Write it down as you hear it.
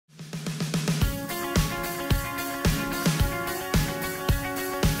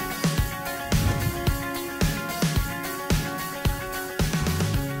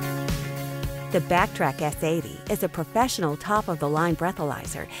The BACtrack S80 is a professional top-of-the-line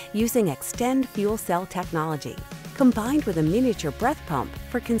breathalyzer using Xtend Fuel Cell Technology, combined with a miniature breath pump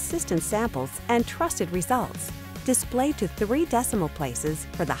for consistent samples and trusted results, displayed to 3 decimal places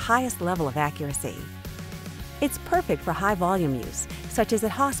for the highest level of accuracy. It's perfect for high-volume use, such as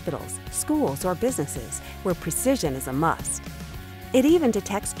at hospitals, schools, or businesses, where precision is a must. It even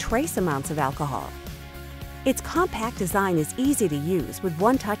detects trace amounts of alcohol. Its compact design is easy to use with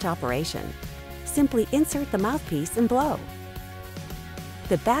one-touch operation. Simply insert the mouthpiece and blow.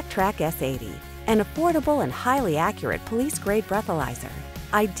 The BACtrack S80, an affordable and highly accurate police-grade breathalyzer,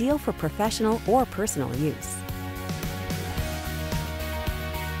 ideal for professional or personal use.